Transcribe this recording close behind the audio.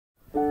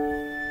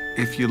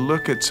If you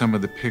look at some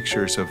of the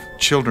pictures of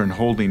children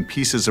holding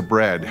pieces of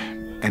bread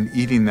and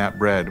eating that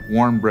bread,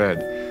 warm bread,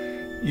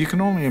 you can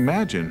only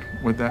imagine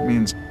what that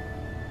means.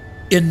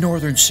 In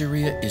northern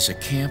Syria is a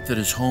camp that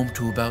is home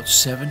to about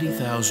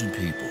 70,000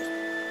 people.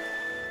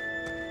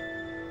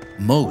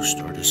 Most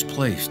are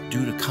displaced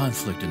due to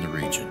conflict in the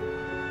region.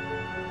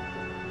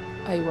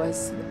 I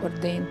was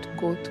ordained to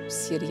go to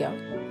Syria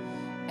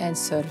and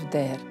serve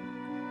there.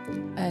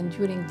 And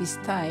during this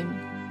time,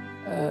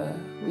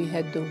 we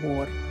had the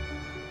war.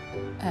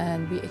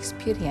 And we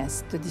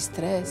experienced the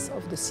distress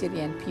of the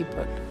Syrian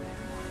people.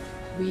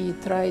 We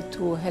tried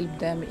to help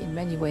them in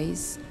many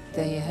ways.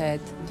 They had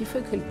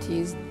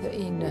difficulties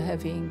in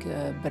having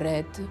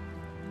bread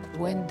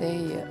when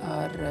they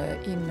are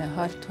in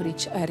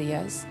hard-to-reach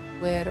areas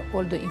where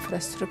all the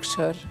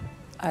infrastructure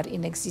are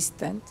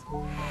inexistent.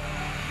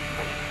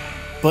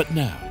 But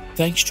now,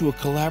 thanks to a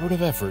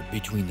collaborative effort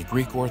between the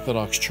Greek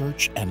Orthodox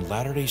Church and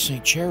Latter-day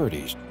Saint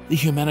Charities, the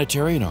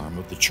humanitarian arm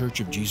of the Church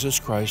of Jesus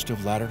Christ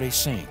of Latter-day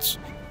Saints,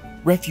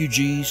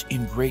 refugees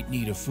in great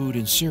need of food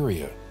in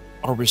Syria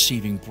are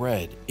receiving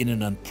bread in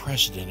an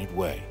unprecedented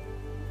way.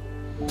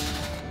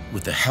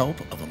 With the help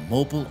of a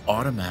mobile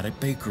automatic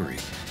bakery,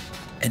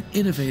 an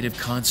innovative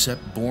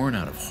concept born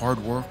out of hard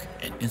work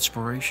and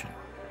inspiration.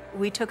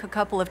 We took a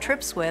couple of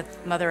trips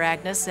with Mother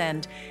Agnes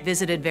and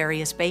visited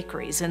various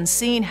bakeries and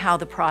seen how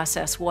the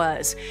process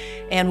was.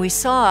 And we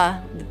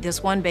saw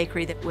this one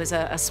bakery that was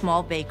a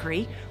small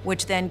bakery,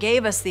 which then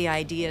gave us the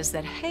ideas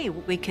that, hey,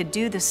 we could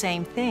do the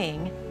same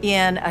thing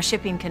in a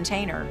shipping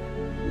container.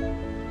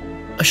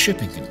 A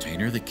shipping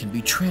container that can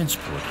be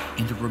transported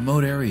into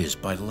remote areas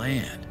by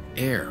land,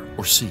 air,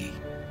 or sea.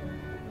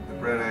 The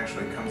bread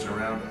actually comes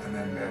around and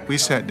then back. We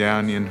sat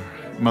down in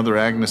Mother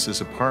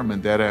Agnes's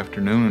apartment that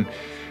afternoon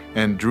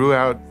and drew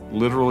out,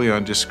 literally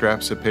on just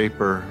scraps of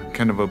paper,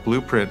 kind of a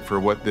blueprint for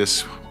what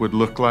this would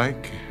look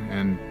like.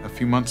 And a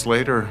few months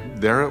later,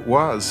 there it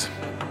was,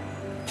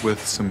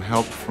 with some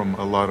help from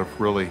a lot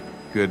of really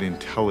good,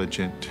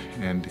 intelligent,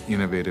 and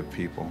innovative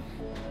people.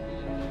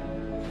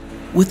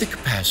 With the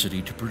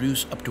capacity to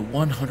produce up to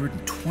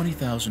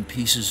 120,000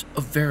 pieces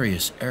of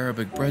various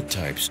Arabic bread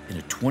types in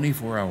a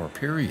 24-hour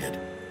period,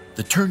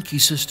 the turnkey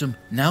system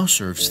now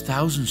serves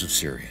thousands of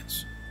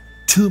Syrians.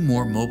 2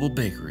 more mobile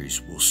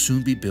bakeries will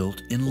soon be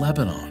built in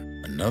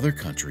Lebanon, another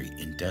country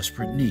in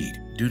desperate need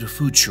due to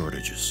food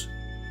shortages.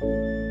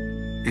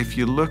 If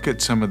you look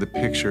at some of the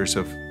pictures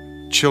of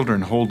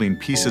children holding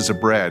pieces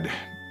of bread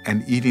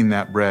and eating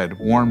that bread,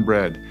 warm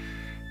bread,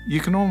 you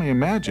can only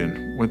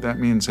imagine what that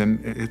means.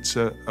 And it's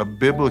a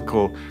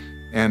biblical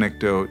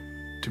anecdote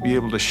to be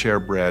able to share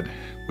bread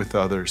with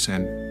others,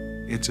 and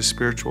it's a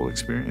spiritual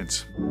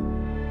experience.